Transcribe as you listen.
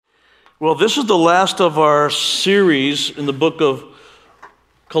Well, this is the last of our series in the book of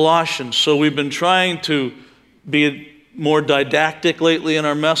Colossians. So we've been trying to be more didactic lately in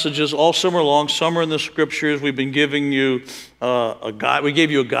our messages all summer long. Summer in the scriptures, we've been giving you a guide. We gave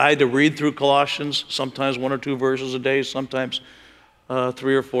you a guide to read through Colossians, sometimes 1 or 2 verses a day, sometimes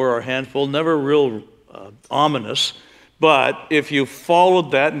 3 or 4 or a handful. Never real ominous. But if you followed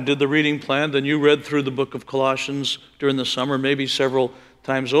that and did the reading plan, then you read through the book of Colossians during the summer, maybe several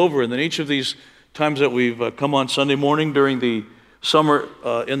times over. And then each of these times that we've come on Sunday morning during the summer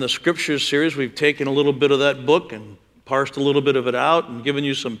in the Scriptures series, we've taken a little bit of that book and parsed a little bit of it out and given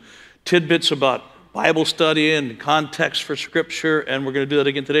you some tidbits about Bible study and context for Scripture, and we're going to do that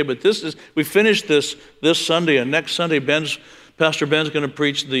again today. But we finished this Sunday, and next Sunday, Pastor Ben's going to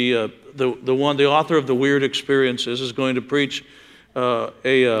preach the author of The Weird Experiences is going to preach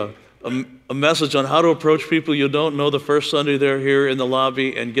a message on how to approach people you don't know the first Sunday they're here in the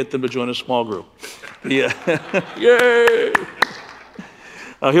lobby and get them to join a small group. Yeah. Yay!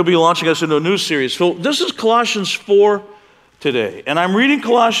 He'll be launching us into a new series. So this is Colossians 4 today. And I'm reading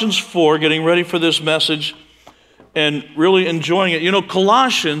Colossians 4, getting ready for this message and really enjoying it. You know,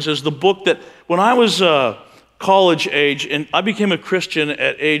 Colossians is the book that when I was college age, and I became a Christian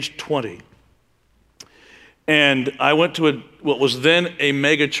at age 20. And I went to what was then a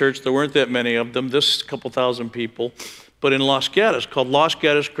mega church. There weren't that many of them, this couple thousand people, but in Los Gatos, called Los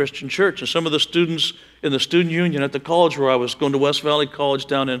Gatos Christian Church. And some of the students in the student union at the college where I was going to West Valley College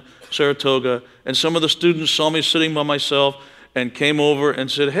down in Saratoga, and some of the students saw me sitting by myself and came over and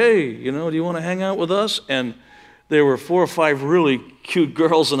said, "Hey, do you want to hang out with us?" And there were 4 or 5 really cute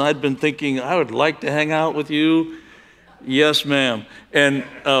girls, and I'd been thinking, I would like to hang out with you. Yes, ma'am. And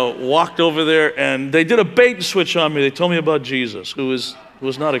walked over there, and they did a bait and switch on me. They told me about Jesus, who was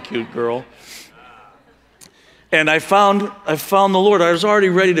not a cute girl. And I found the Lord. I was already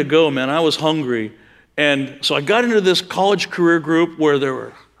ready to go, man. I was hungry. And so I got into this college career group where there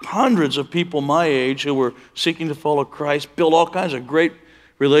were hundreds of people my age who were seeking to follow Christ, built all kinds of great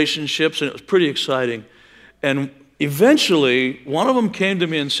relationships, and it was pretty exciting. And eventually, one of them came to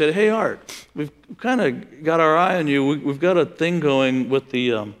me and said, "Hey, Art, we've kind of got our eye on you. We've got a thing going with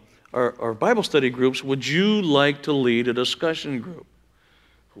the our Bible study groups. Would you like to lead a discussion group?"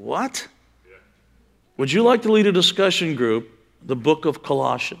 What? Yeah. Would you like to lead a discussion group? The book of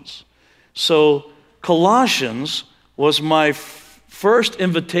Colossians. So Colossians was my first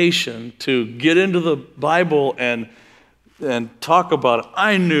invitation to get into the Bible and talk about it.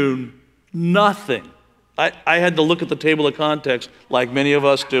 I knew nothing. I had to look at the table of context like many of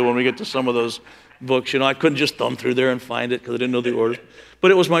us do when we get to some of those books. I couldn't just thumb through there and find it because I didn't know the orders. But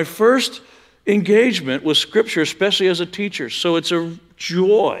it was my first engagement with Scripture, especially as a teacher. So it's a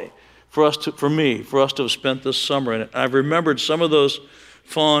joy for us to have spent this summer in it. I've remembered some of those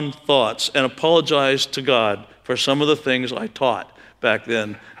fond thoughts and apologized to God for some of the things I taught back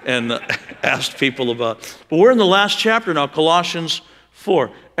then and asked people about. But we're in the last chapter now, Colossians 4.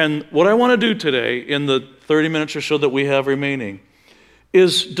 And what I want to do today in the 30 minutes or so that we have remaining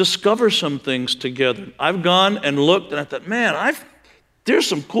is discover some things together. I've gone and looked and I thought, man, there's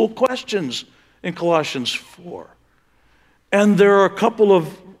some cool questions in Colossians 4. And there are a couple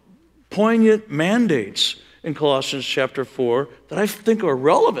of poignant mandates in Colossians chapter 4 that I think are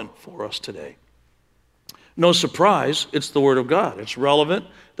relevant for us today. No surprise, it's the Word of God. It's relevant.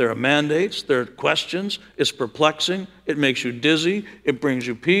 There are mandates. There are questions. It's perplexing. It makes you dizzy. It brings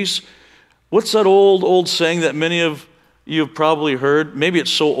you peace. What's that old saying that many of you have probably heard? Maybe it's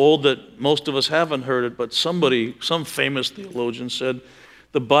so old that most of us haven't heard it, but some famous theologian said,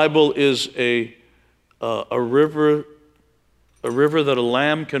 the Bible is a river that a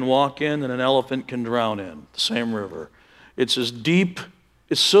lamb can walk in and an elephant can drown in, the same river. It's as deep,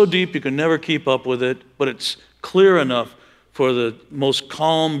 it's so deep you can never keep up with it, but it's clear enough for the most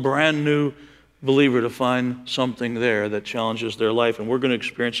calm, brand new believer to find something there that challenges their life. And we're going to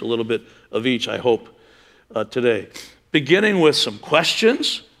experience a little bit of each, I hope, today. Beginning with some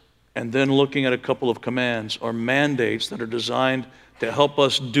questions and then looking at a couple of commands or mandates that are designed to help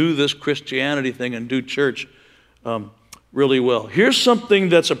us do this Christianity thing and do church really well. Here's something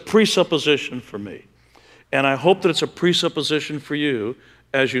that's a presupposition for me. And I hope that it's a presupposition for you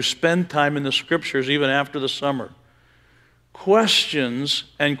as you spend time in the Scriptures, even after the summer. Questions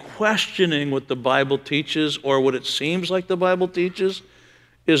and questioning what the Bible teaches or what it seems like the Bible teaches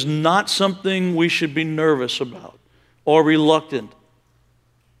is not something we should be nervous about or reluctant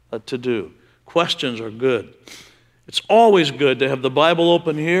to do. Questions are good. It's always good to have the Bible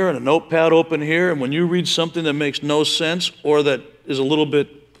open here and a notepad open here, and when you read something that makes no sense or that is a little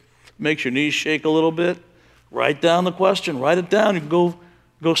bit, makes your knees shake a little bit, write down the question, write it down, and go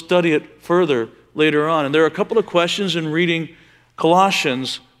go study it further later on. And there are a couple of questions in reading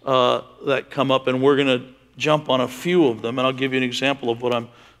Colossians that come up, and we're going to jump on a few of them, and I'll give you an example of what I'm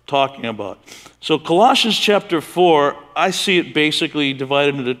talking about. So Colossians chapter 4, I see it basically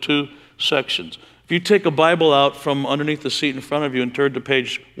divided into two sections. If you take a Bible out from underneath the seat in front of you and turn to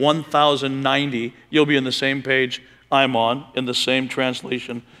page 1090, you'll be in the same page I'm on, in the same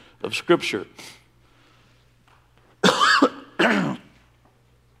translation of Scripture.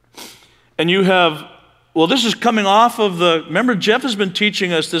 And you have, well, this is coming off of remember Jeff has been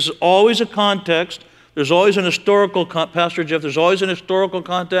teaching us there's always a context. There's always an historical, Pastor Jeff, there's always an historical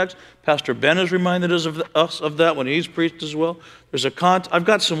context. Pastor Ben has reminded us of that when he's preached as well. I've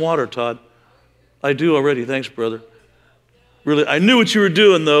got some water, Todd. I do already. Thanks, brother. Really, I knew what you were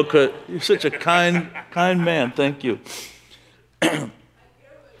doing, though, because you're such a kind man. Thank you.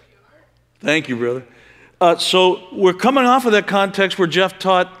 Thank you, brother. So we're coming off of that context where Jeff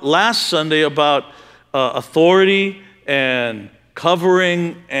taught last Sunday about authority and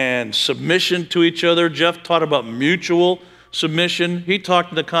covering and submission to each other. Jeff taught about mutual submission. He talked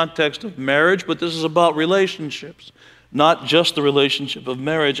in the context of marriage, but this is about relationships, not just the relationship of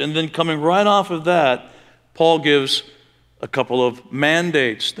marriage. And then coming right off of that, Paul gives a couple of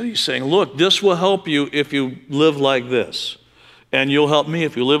mandates that he's saying, look, this will help you if you live like this. And you'll help me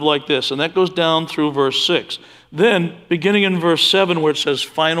if you live like this. And that goes down through verse 6. Then, beginning in verse 7 where it says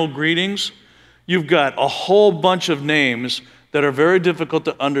final greetings, you've got a whole bunch of names that are very difficult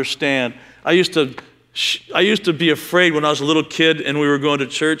to understand. I used to be afraid when I was a little kid and we were going to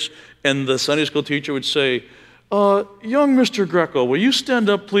church and the Sunday school teacher would say, young Mr. Greco, will you stand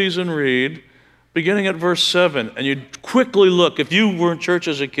up please and read? Beginning at verse 7, and you'd quickly look, if you were in church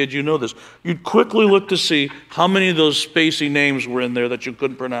as a kid, you know this, you'd quickly look to see how many of those spacey names were in there that you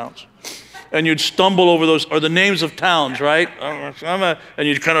couldn't pronounce. And you'd stumble over those, or the names of towns, right? And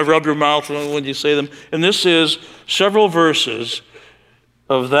you'd kind of rub your mouth when you say them. And this is several verses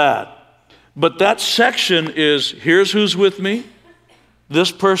of that. But that section is, here's who's with me, this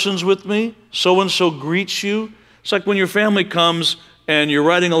person's with me, so-and-so greets you. It's like when your family comes and you're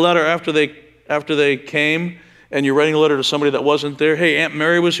writing a letter after they came, and you're writing a letter to somebody that wasn't there. Hey, Aunt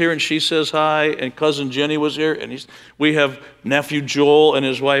Mary was here, and she says hi, and Cousin Jenny was here, and we have nephew Joel and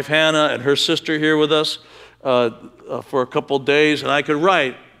his wife Hannah and her sister here with us for a couple days, and I could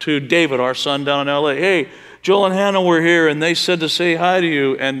write to David, our son down in L.A., hey, Joel and Hannah were here, and they said to say hi to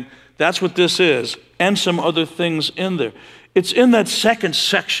you, and that's what this is, and some other things in there. It's in that second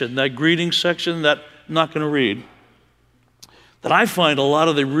section, that greeting section that I'm not going to read, that I find a lot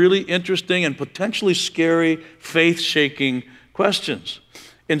of the really interesting and potentially scary, faith-shaking questions.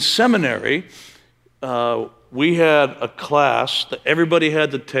 In seminary, we had a class that everybody had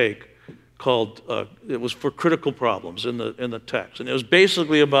to take called, it was for critical problems in the text. And it was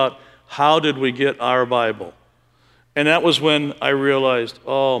basically about how did we get our Bible? And that was when I realized,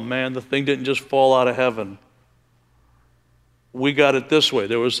 oh man, the thing didn't just fall out of heaven. We got it this way.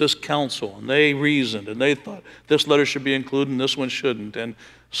 There was this council, and they reasoned, and they thought this letter should be included and this one shouldn't. And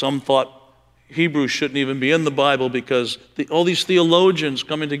some thought Hebrew shouldn't even be in the Bible because all these theologians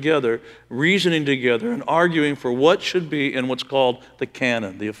coming together, reasoning together, and arguing for what should be in what's called the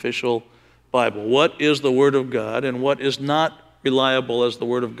canon, the official Bible. What is the Word of God and what is not reliable as the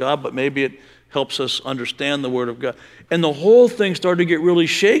Word of God, but maybe it helps us understand the Word of God. And the whole thing started to get really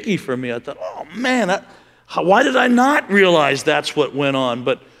shaky for me. I thought, oh man, why did I not realize that's what went on?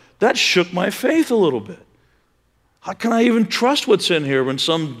 But that shook my faith a little bit. How can I even trust what's in here when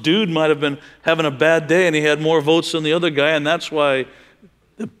some dude might have been having a bad day and he had more votes than the other guy, and that's why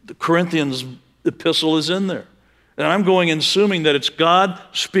the Corinthians epistle is in there. And I'm going and assuming that it's God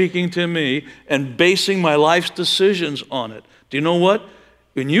speaking to me and basing my life's decisions on it. Do you know what?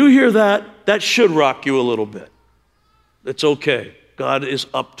 When you hear that, that should rock you a little bit. It's okay. God is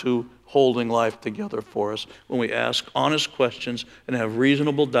up to holding life together for us when we ask honest questions and have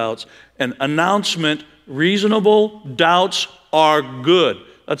reasonable doubts. An announcement, reasonable doubts are good.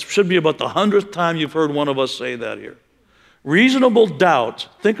 That should be about the 100th time you've heard one of us say that here. Reasonable doubts,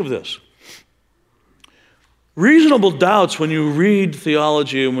 think of this. Reasonable doubts when you read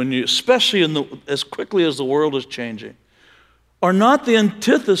theology and when you, especially as quickly as the world is changing, are not the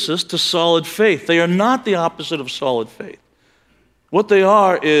antithesis to solid faith. They are not the opposite of solid faith. What they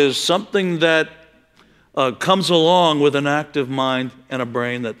are is something that comes along with an active mind and a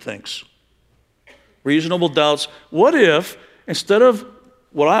brain that thinks. Reasonable doubts. What if, instead of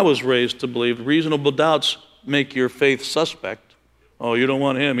what I was raised to believe, reasonable doubts make your faith suspect? Oh, you don't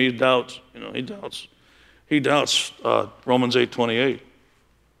want him. He doubts. He doubts. He doubts Romans 8:28.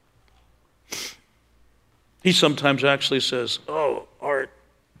 He sometimes actually says, oh, Art,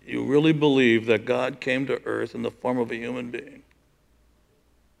 really believe that God came to earth in the form of a human being?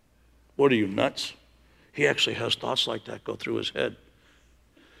 What are you, nuts? He actually has thoughts like that go through his head.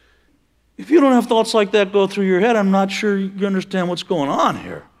 If you don't have thoughts like that go through your head, I'm not sure you understand what's going on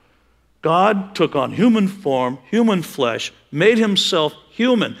here. God took on human form, human flesh, made himself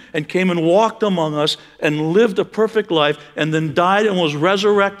human, and came and walked among us and lived a perfect life, and then died and was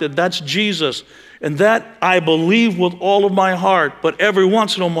resurrected. That's Jesus. And that I believe with all of my heart, but every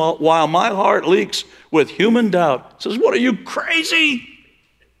once in a while my heart leaks with human doubt. It says, what are you, crazy?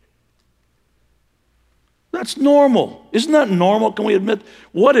 That's normal. Isn't that normal? Can we admit?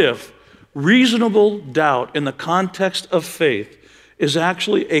 What if reasonable doubt in the context of faith is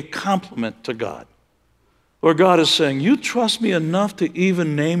actually a compliment to God? Where God is saying, you trust me enough to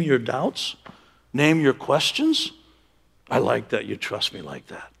even name your doubts? Name your questions? I like that you trust me like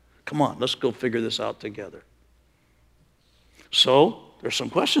that. Come on, let's go figure this out together. So, there's some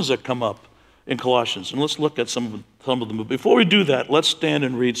questions that come up in Colossians, and let's look at some of them. But before we do that, let's stand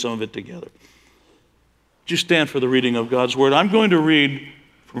and read some of it together. Would you stand for the reading of God's word? I'm going to read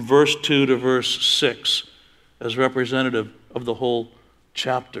from verse 2 to verse 6 as representative of the whole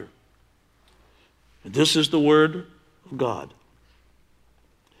chapter. And this is the word of God,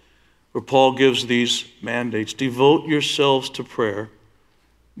 where Paul gives these mandates. Devote yourselves to prayer,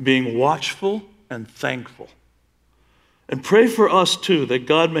 being watchful and thankful. And pray for us too, that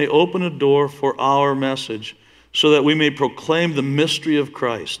God may open a door for our message, so that we may proclaim the mystery of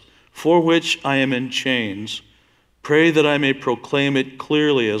Christ, for which I am in chains. Pray that I may proclaim it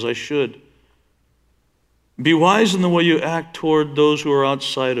clearly as I should. Be wise in the way you act toward those who are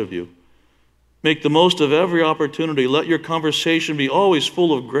outside of you. Make the most of every opportunity. Let your conversation be always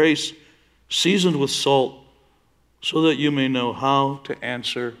full of grace, seasoned with salt, so that you may know how to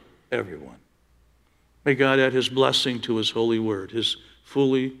answer everyone. May God add his blessing to his holy word, his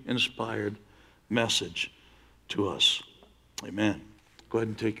fully inspired message to us. Amen. Go ahead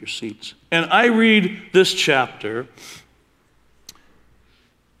and take your seats. And I read this chapter,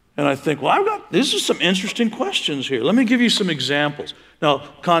 and I think, well, these are some interesting questions here. Let me give you some examples. Now,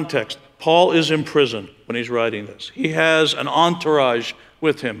 context. Paul is in prison when he's writing this. He has an entourage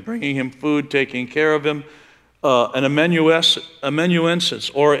with him, bringing him food, taking care of him, an amanuensis,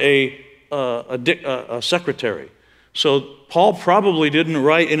 or a secretary. So Paul probably didn't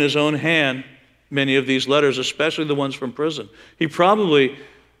write in his own hand many of these letters, especially the ones from prison. He probably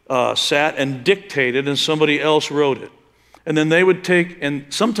sat and dictated, and somebody else wrote it. And then they would take,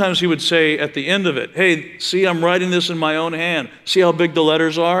 and sometimes he would say at the end of it, hey, see, I'm writing this in my own hand. See how big the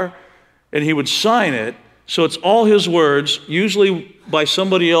letters are? And he would sign it, so it's all his words, usually by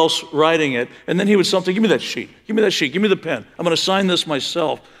somebody else writing it. And then he would say, give me that sheet, give me that sheet, give me the pen. I'm going to sign this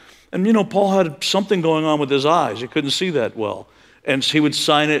myself. And you know, Paul had something going on with his eyes. He couldn't see that well. And so he would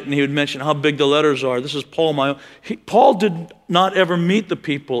sign it, and he would mention how big the letters are. This is Paul. Paul did not ever meet the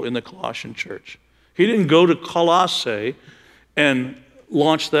people in the Colossian church. He didn't go to Colossae and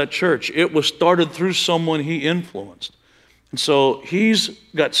launch that church. It was started through someone he influenced. And so he's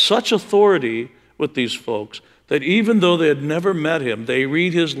got such authority with these folks that even though they had never met him, they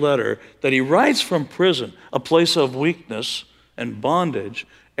read his letter that he writes from prison, a place of weakness and bondage,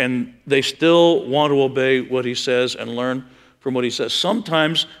 and they still want to obey what he says and learn from what he says.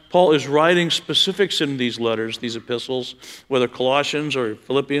 Sometimes Paul is writing specifics in these letters, these epistles, whether Colossians or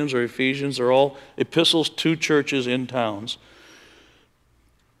Philippians or Ephesians, they're all epistles to churches in towns.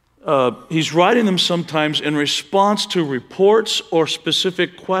 He's writing them sometimes in response to reports or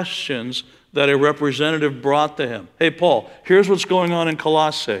specific questions that a representative brought to him. Hey, Paul, here's what's going on in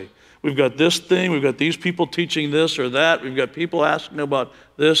Colossae. We've got this thing, we've got these people teaching this or that, we've got people asking about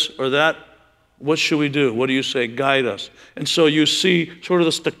this or that. What should we do? What do you say? Guide us. And so you see sort of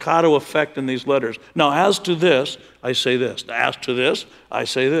the staccato effect in these letters. Now, as to this, I say this. As to this, I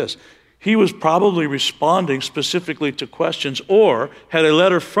say this. He was probably responding specifically to questions, or had a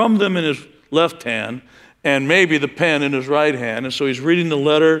letter from them in his left hand and maybe the pen in his right hand. And so he's reading the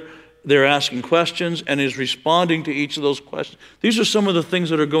letter, they're asking questions, and is responding to each of those questions. These are some of the things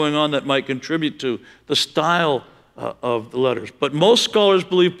that are going on that might contribute to the style of the letters. But most scholars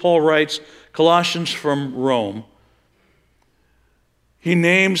believe Paul writes Colossians from Rome. He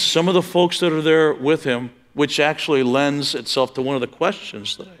names some of the folks that are there with him, which actually lends itself to one of the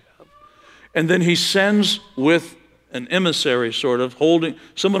questions that I have. And then he sends with an emissary, sort of,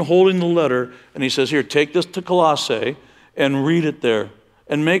 someone holding the letter, and he says, here, take this to Colossae and read it there.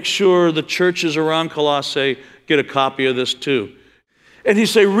 And make sure the churches around Colossae get a copy of this too. And he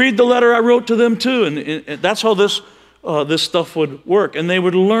say, read the letter I wrote to them too. And that's how this stuff would work. And they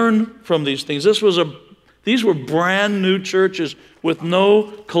would learn from these things. This was These were brand new churches with no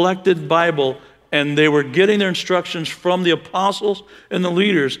collected Bible, and they were getting their instructions from the apostles and the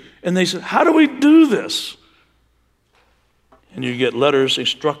leaders. And they said, how do we do this? And you get letters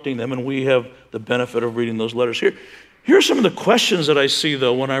instructing them, and we have the benefit of reading those letters. Here are some of the questions that I see,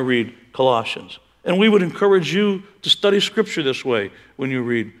 though, when I read Colossians. And we would encourage you to study Scripture this way when you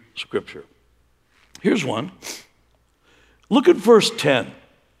read Scripture. Here's one. Look at verse 10.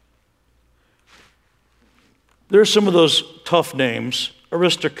 There are some of those tough names.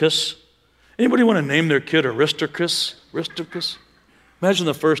 Aristarchus. Anybody want to name their kid Aristarchus? Aristarchus? Imagine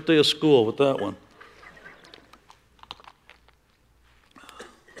the first day of school with that one.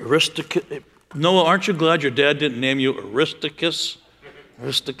 Aristarchus. Noah, aren't you glad your dad didn't name you Aristarchus?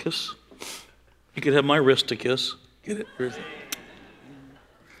 Aristarchus? You could have my Aristarchus. Get it?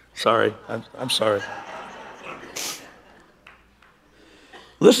 Sorry. I'm sorry.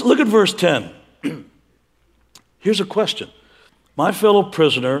 Listen, look at verse 10. Here's a question. My fellow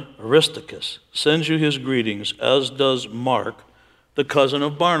prisoner, Aristarchus, sends you his greetings, as does Mark, the cousin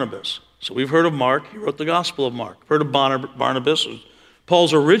of Barnabas. So we've heard of Mark. He wrote the Gospel of Mark. Heard of Barnabas,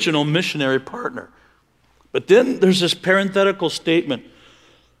 Paul's original missionary partner. But then there's this parenthetical statement.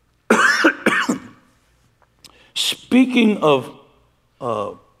 Speaking of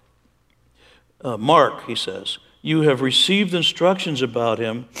Mark, he says, you have received instructions about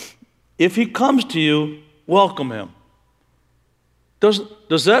him. If he comes to you, welcome him.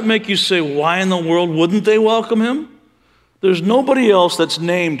 Does that make you say, why in the world wouldn't they welcome him? There's nobody else that's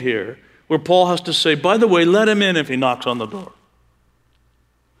named here where Paul has to say, by the way, let him in if he knocks on the door.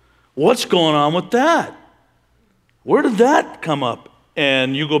 What's going on with that? Where did that come up?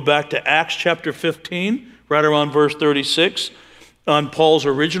 And you go back to Acts chapter 15, right around verse 36, on Paul's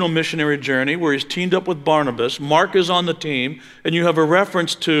original missionary journey where he's teamed up with Barnabas. Mark is on the team, and you have a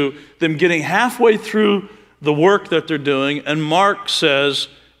reference to them getting halfway through the work that they're doing, and Mark says,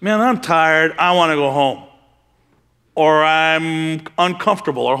 man, I'm tired, I want to go home. Or I'm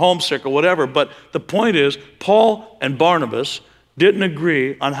uncomfortable or homesick or whatever. But the point is, Paul and Barnabas didn't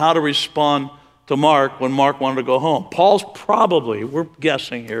agree on how to respond to Mark when Mark wanted to go home. Paul's probably, we're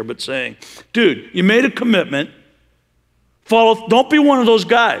guessing here, but saying, dude, you made a commitment. Don't be one of those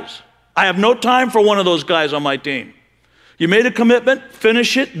guys. I have no time for one of those guys on my team. You made a commitment,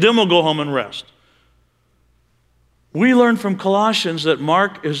 finish it, then we'll go home and rest. We learn from Colossians that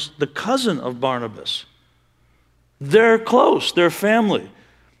Mark is the cousin of Barnabas. They're close, they're family.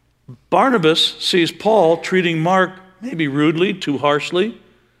 Barnabas sees Paul treating Mark maybe rudely, too harshly,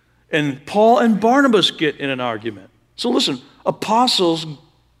 and Paul and Barnabas get in an argument. So listen, apostles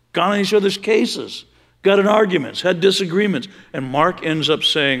got on each other's cases, got in arguments, had disagreements, and Mark ends up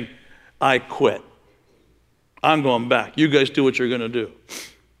saying, I quit. I'm going back. You guys do what you're going to do.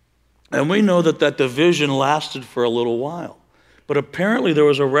 And we know that that division lasted for a little while. But apparently there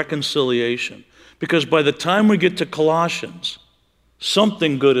was a reconciliation. Because by the time we get to Colossians,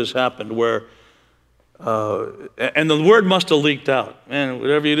 something good has happened where, and the word must have leaked out. Man,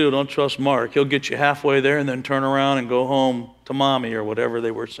 whatever you do, don't trust Mark. He'll get you halfway there and then turn around and go home to mommy or whatever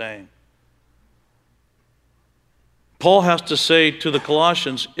they were saying. Paul has to say to the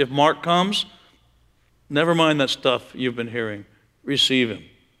Colossians, if Mark comes, never mind that stuff you've been hearing. Receive him.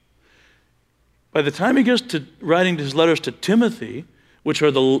 By the time he gets to writing his letters to Timothy, which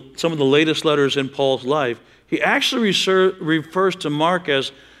are some of the latest letters in Paul's life, he actually refers to Mark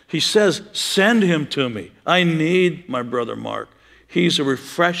as, he says, send him to me. I need my brother Mark. He's a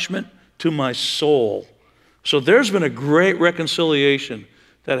refreshment to my soul. So there's been a great reconciliation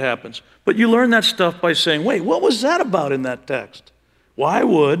that happens. But you learn that stuff by saying, wait, what was that about in that text? Why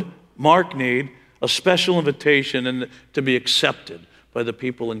would Mark need a special invitation and to be accepted by the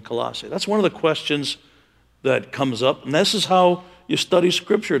people in Colossae? That's one of the questions that comes up. And this is how you study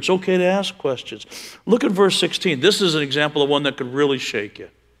Scripture. It's okay to ask questions. Look at verse 16. This is an example of one that could really shake you.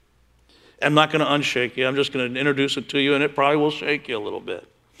 I'm not going to unshake you. I'm just going to introduce it to you, and it probably will shake you a little bit.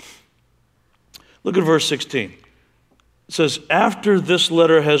 Look at verse 16. It says, after this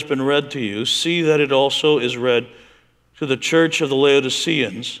letter has been read to you, see that it also is read to the church of the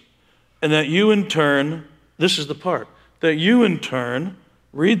Laodiceans, and that you in turn, this is the part, that you in turn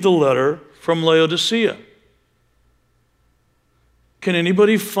read the letter from Laodicea. Can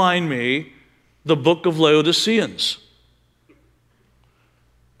anybody find me the book of Laodiceans?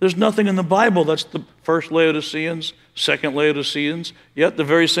 There's nothing in the Bible that's the first Laodiceans, second Laodiceans, yet the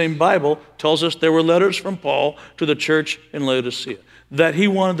very same Bible tells us there were letters from Paul to the church in Laodicea, that he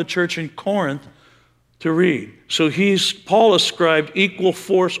wanted the church in Corinth to read. So Paul ascribed equal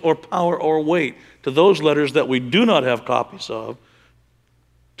force or power or weight to those letters that we do not have copies of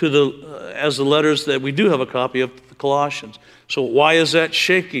as the letters that we do have a copy of the Colossians. So why is that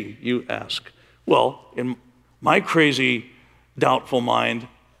shaky, you ask? Well, in my crazy, doubtful mind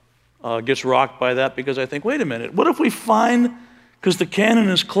gets rocked by that because I think, wait a minute, what if we find, because the canon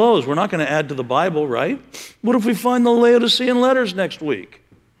is closed, we're not going to add to the Bible, right? What if we find the Laodicean letters next week?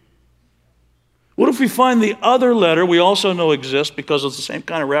 What if we find the other letter we also know exists because it's the same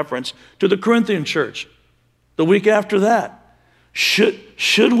kind of reference to the Corinthian church the week after that?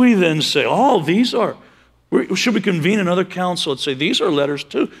 Should we then say, should we convene another council and say, these are letters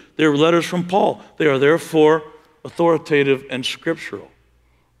too? They're letters from Paul. They are therefore authoritative and scriptural.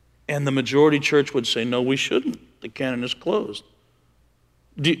 And the majority church would say, no, we shouldn't. The canon is closed.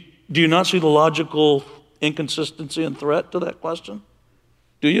 Do you not see the logical inconsistency and threat to that question?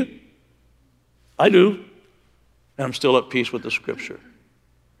 Do you? I do. And I'm still at peace with the scripture.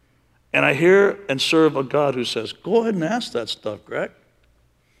 And I hear and serve a God who says, go ahead and ask that stuff, Greg.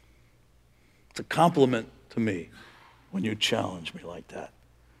 It's a compliment to me when you challenge me like that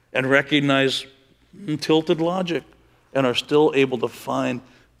and recognize tilted logic and are still able to find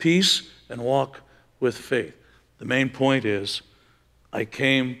peace and walk with faith. The main point is, I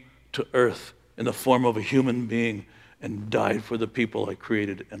came to earth in the form of a human being and died for the people I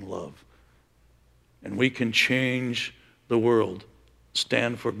created and love. And we can change the world,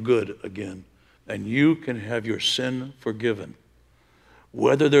 stand for good again, and you can have your sin forgiven.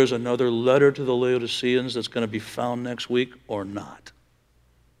 Whether there's another letter to the Laodiceans that's going to be found next week or not.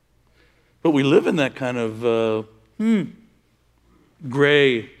 But we live in that kind of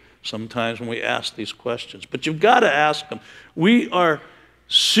gray sometimes when we ask these questions. But you've got to ask them. We are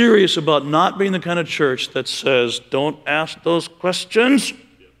serious about not being the kind of church that says, don't ask those questions.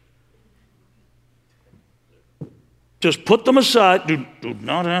 Just put them aside. Do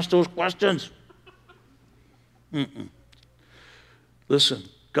not ask those questions. Listen,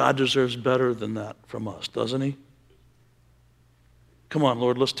 God deserves better than that from us, doesn't he? Come on,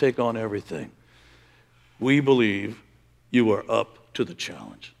 Lord, let's take on everything. We believe you are up to the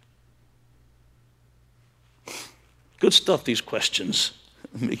challenge. Good stuff, these questions.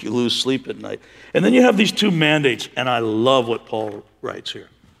 Make you lose sleep at night. And then you have these two mandates, and I love what Paul writes here.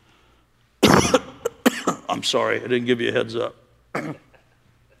 I'm sorry, I didn't give you a heads up.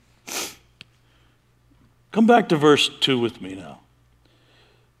 Come back to verse 2 with me now.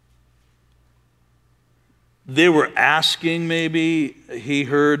 They were asking, maybe, he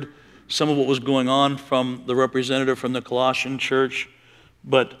heard some of what was going on from the representative from the Colossian church,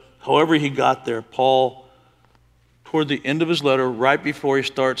 but however he got there, Paul, toward the end of his letter, right before he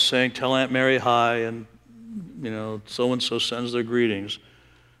starts saying, tell Aunt Mary hi, and, so-and-so sends their greetings,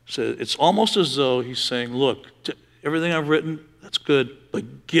 so it's almost as though he's saying, look, everything I've written, that's good,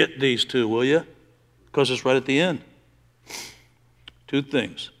 but get these two, will you? Because it's right at the end. Two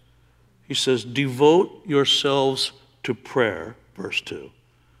things. He says, devote yourselves to prayer, verse 2.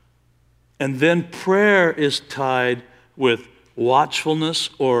 And then prayer is tied with watchfulness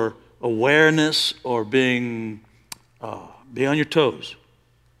or awareness or being on your toes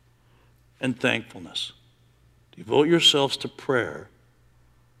and thankfulness. Devote yourselves to prayer.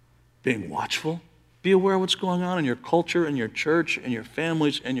 Being watchful, be aware of what's going on in your culture, in your church, in your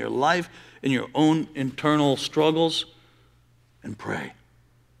families, in your life, in your own internal struggles, and pray.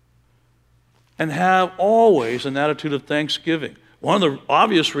 And have always an attitude of thanksgiving. One of the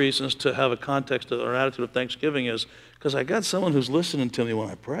obvious reasons to have a context or an attitude of thanksgiving is because I got someone who's listening to me when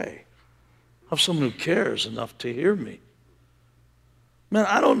I pray. I have someone who cares enough to hear me. Man,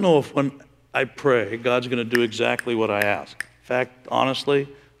 I don't know if when I pray, God's going to do exactly what I ask. In fact, honestly,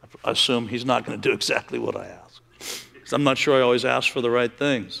 I assume he's not going to do exactly what I ask. Because I'm not sure I always ask for the right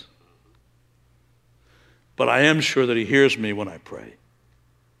things. But I am sure that he hears me when I pray.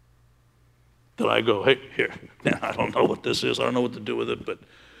 That I go, hey, here, man, I don't know what this is. I don't know what to do with it, but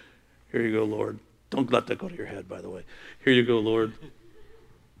here you go, Lord. Don't let that go to your head, by the way. Here you go, Lord.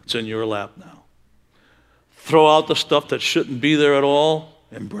 It's in your lap now. Throw out the stuff that shouldn't be there at all.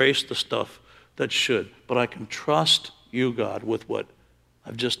 Embrace the stuff that should. But I can trust you, God, with what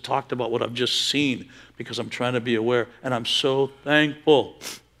I've just talked about, what I've just seen, because I'm trying to be aware. And I'm so thankful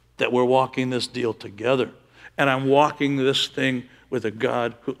that we're walking this deal together. And I'm walking this thing with a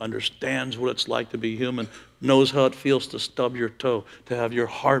God who understands what it's like to be human, knows how it feels to stub your toe, to have your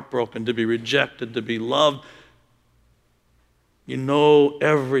heart broken, to be rejected, to be loved. You know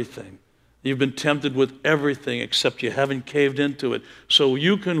everything. You've been tempted with everything except you haven't caved into it. So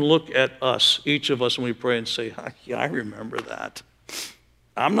you can look at us, each of us, when we pray and say, yeah, I remember that.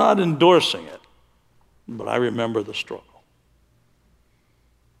 I'm not endorsing it, but I remember the struggle.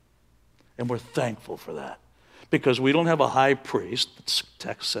 And we're thankful for that. because we don't have a high priest, the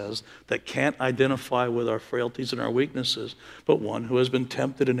text says, that can't identify with our frailties and our weaknesses, but one who has been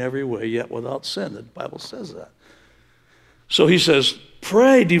tempted in every way, yet without sin. The Bible says that. So he says,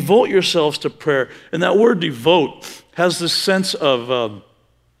 pray, devote yourselves to prayer. And that word devote has this sense of,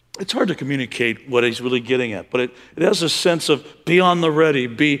 it's hard to communicate what he's really getting at, but it has a sense of be on the ready,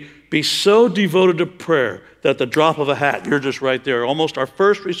 be so devoted to prayer that at the drop of a hat, you're just right there. Almost our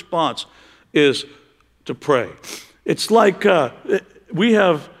first response is to pray. It's like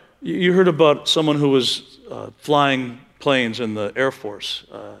you heard about someone who was flying planes in the Air Force.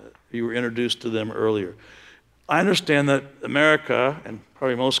 You were introduced to them earlier. I understand that America, and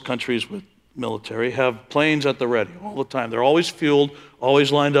probably most countries with military, have planes at the ready all the time. They're always fueled,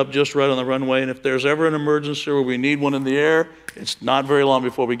 always lined up just right on the runway, and if there's ever an emergency where we need one in the air, it's not very long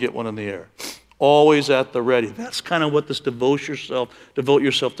before we get one in the air. Always at the ready. That's kind of what this devote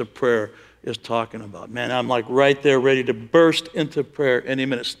yourself to prayer is talking about. Man, I'm like right there ready to burst into prayer any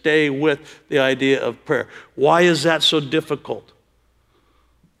minute. Stay with the idea of prayer. Why is that so difficult?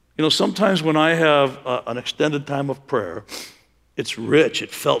 You know, sometimes when I have an extended time of prayer, it's rich, it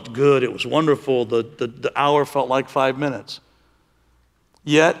felt good, it was wonderful, the hour felt like 5 minutes.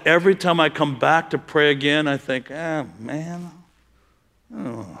 Yet, every time I come back to pray again, I think, man,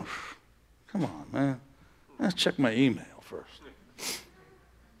 oh, come on, man. Let's check my email first.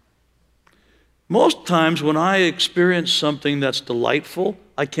 Most times when I experience something that's delightful,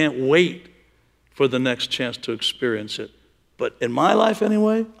 I can't wait for the next chance to experience it. But in my life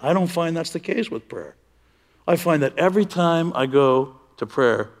anyway, I don't find that's the case with prayer. I find that every time I go to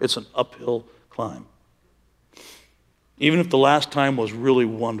prayer, it's an uphill climb. Even if the last time was really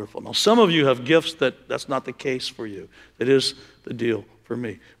wonderful. Now, some of you have gifts that's not the case for you. That is the deal for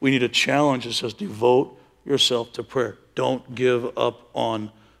me. We need a challenge that says devote yourself to prayer. Don't give up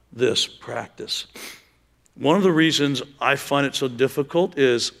on this practice. One of the reasons I find it so difficult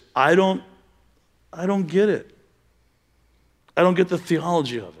is I don't get it. I don't get the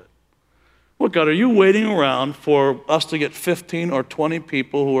theology of it. What, God, are you waiting around for us to get 15 or 20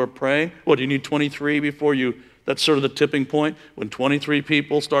 people who are praying? What, do you need 23 before that's sort of the tipping point? When 23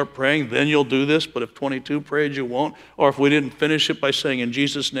 people start praying, then you'll do this, but if 22 prayed, you won't? Or if we didn't finish it by saying in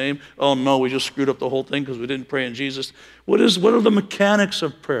Jesus' name, oh no, we just screwed up the whole thing because we didn't pray in Jesus. What are the mechanics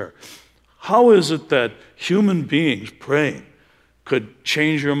of prayer? How is it that human beings praying could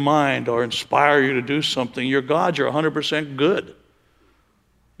change your mind or inspire you to do something? You're God, you're 100% good.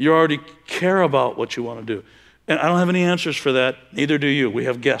 You already care about what you want to do. And I don't have any answers for that, neither do you. We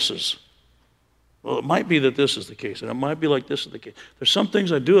have guesses. Well, it might be that this is the case, and it might be like this is the case. There's some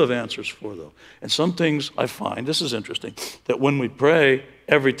things I do have answers for, though. And some things I find, this is interesting, that when we pray,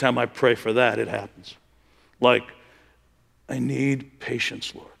 every time I pray for that, it happens. Like, I need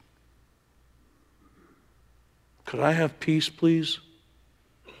patience, Lord. Could I have peace, please?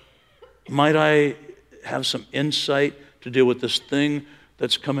 Might I have some insight to deal with this thing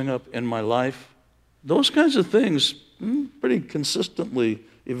that's coming up in my life? Those kinds of things, pretty consistently,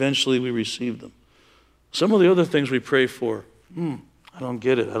 eventually we receive them. Some of the other things we pray for, I don't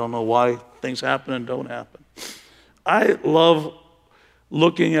get it. I don't know why things happen and don't happen. I love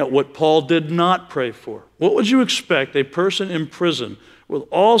looking at what Paul did not pray for. What would you expect a person in prison with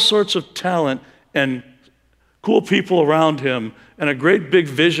all sorts of talent and cool people around him and a great big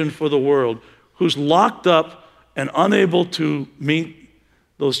vision for the world, who's locked up and unable to meet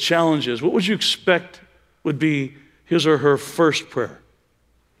those challenges? What would you expect would be his or her first prayer?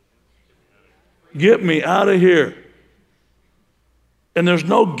 Get me out of here. And there's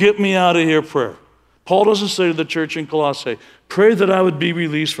no get me out of here prayer. Paul doesn't say to the church in Colossae, pray that I would be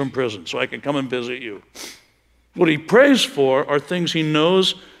released from prison so I can come and visit you. What he prays for are things he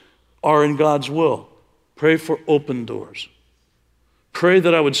knows are in God's will. Pray for open doors. Pray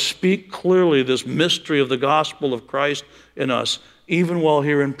that I would speak clearly this mystery of the gospel of Christ in us, even while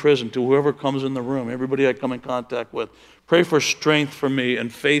here in prison, to whoever comes in the room, everybody I come in contact with. Pray for strength for me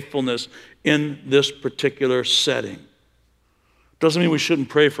and faithfulness in this particular setting. Doesn't mean we shouldn't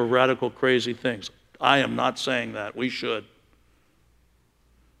pray for radical, crazy things. I am not saying that. We should.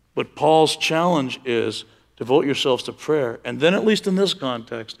 But Paul's challenge is devote yourselves to prayer. And then, at least in this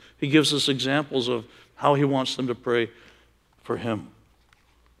context, he gives us examples of how he wants them to pray for him.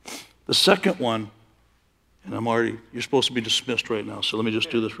 The second one, and you're supposed to be dismissed right now, so let me just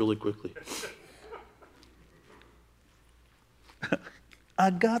do this really quickly. I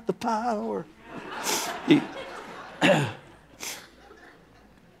got the power.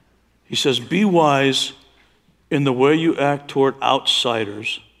 He says, be wise in the way you act toward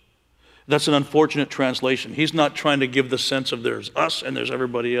outsiders. That's an unfortunate translation. He's not trying to give the sense of there's us and there's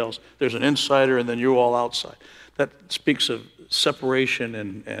everybody else. There's an insider and then you're all outside. That speaks of separation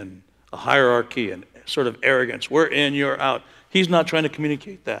and a hierarchy and sort of arrogance. We're in, you're out. He's not trying to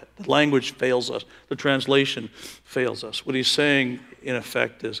communicate that. The language fails us. The translation fails us. What he's saying, in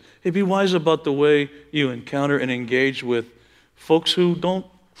effect, is, hey, be wise about the way you encounter and engage with folks who don't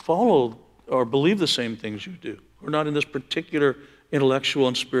follow or believe the same things you do. We're not in this particular intellectual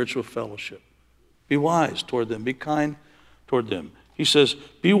and spiritual fellowship. Be wise toward them. Be kind toward them. He says,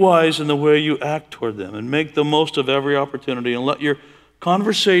 be wise in the way you act toward them and make the most of every opportunity, and let your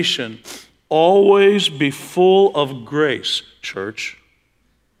conversation always be full of grace, church,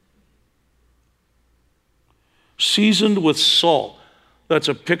 seasoned with salt. That's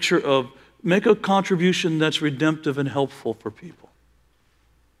a picture of make a contribution that's redemptive and helpful for people,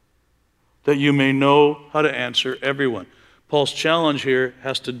 that you may know how to answer everyone. Paul's challenge here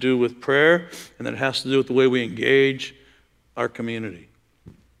has to do with prayer, and it has to do with the way we engage our community,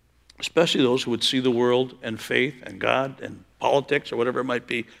 especially those who would see the world and faith and God and politics or whatever it might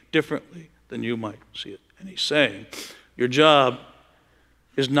be differently than you might see it. And he's saying, your job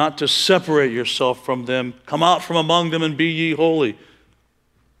is not to separate yourself from them. Come out from among them and be ye holy.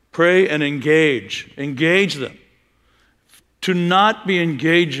 Pray and engage. Engage them. To not be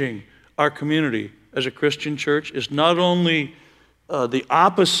engaging our community as a Christian church is not only the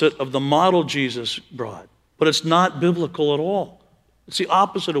opposite of the model Jesus brought, but it's not biblical at all. It's the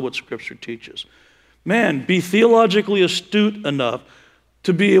opposite of what Scripture teaches. Man, be theologically astute enough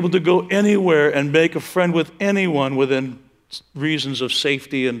to be able to go anywhere and make a friend with anyone within reasons of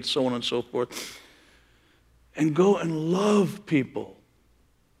safety and so on and so forth. And go and love people.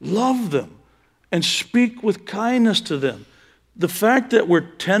 Love them. And speak with kindness to them. The fact that we're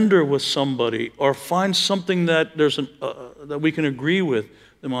tender with somebody or find something that that we can agree with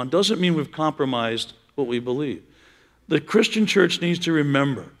them on doesn't mean we've compromised what we believe. The Christian church needs to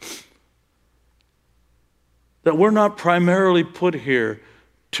remember that we're not primarily put here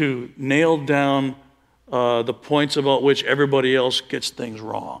to nail down the points about which everybody else gets things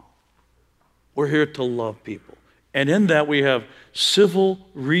wrong. We're here to love people. And in that we have civil,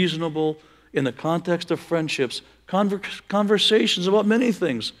 reasonable, in the context of friendships, conversations about many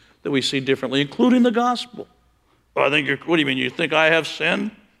things that we see differently, including the gospel. Oh, what do you mean, you think I have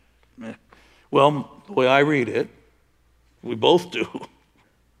sin? Well, the way I read it, we both do.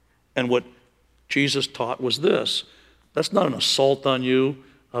 And what Jesus taught was this. That's not an assault on you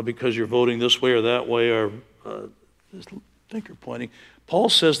because you're voting this way or that way, or finger pointing. Paul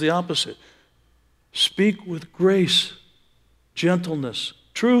says the opposite. Speak with grace, gentleness,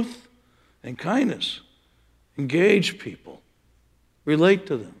 truth, and kindness. Engage people. Relate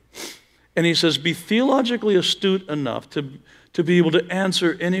to them. And he says, be theologically astute enough to be able to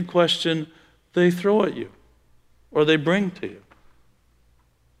answer any question they throw at you or they bring to you.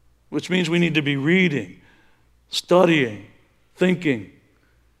 Which means we need to be reading, studying, thinking,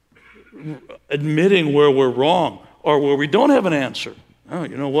 admitting where we're wrong or where we don't have an answer. Oh,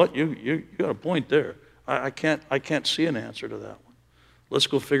 you know what? You got a point there. I can't see an answer to that one. Let's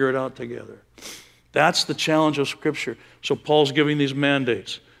go figure it out together. That's the challenge of Scripture. So Paul's giving these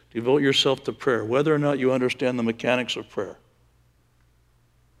mandates. Devote yourself to prayer, whether or not you understand the mechanics of prayer.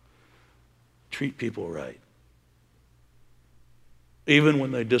 Treat people right, even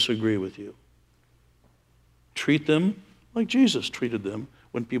when they disagree with you. Treat them like Jesus treated them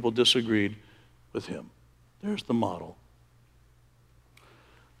when people disagreed with him. There's the model.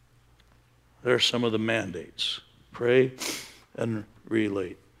 There are some of the mandates. Pray and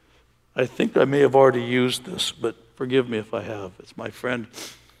relate. I think I may have already used this, but forgive me if I have. It's my friend.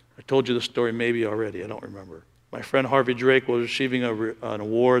 I told you the story maybe already. I don't remember. My friend Harvey Drake was receiving an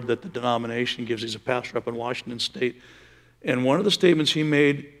award that the denomination gives. He's a pastor up in Washington State. And one of the statements he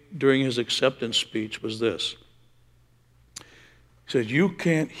made during his acceptance speech was this. He said, you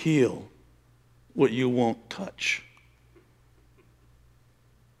can't heal what you won't touch.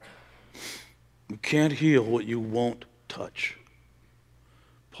 You can't heal what you won't touch.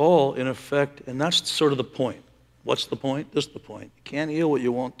 Paul, in effect, and that's sort of the point. What's the point? This is the point. You can't heal what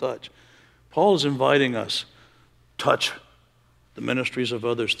you won't touch. Paul is inviting us, touch the ministries of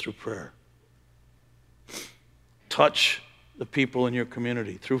others through prayer. Touch the people in your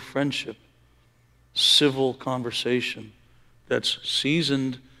community through friendship, civil conversation that's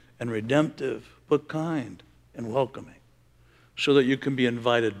seasoned and redemptive, but kind and welcoming, so that you can be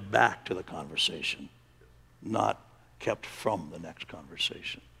invited back to the conversation, not kept from the next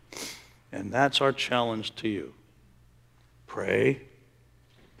conversation. And that's our challenge to you. Pray.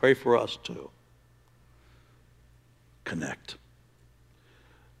 Pray for us too. Connect.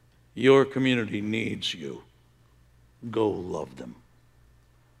 Your community needs you. Go love them.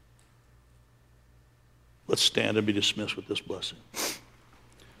 Let's stand and be dismissed with this blessing.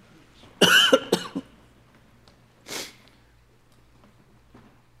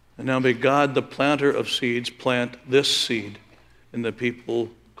 And now may God, the planter of seeds, plant this seed in the people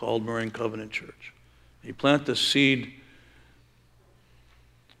called Moraine Covenant Church. He plant the seed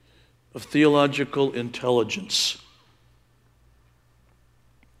of theological intelligence.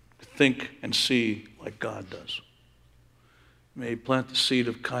 Think and see like God does. May He plant the seed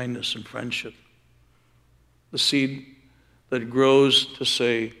of kindness and friendship. The seed that grows to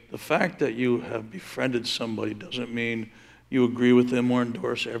say, the fact that you have befriended somebody doesn't mean you agree with them or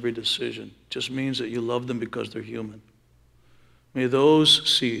endorse every decision. It just means that you love them because they're human. May those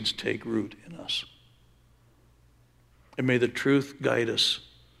seeds take root in us. And may the truth guide us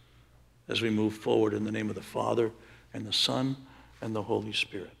as we move forward in the name of the Father and the Son and the Holy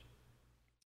Spirit.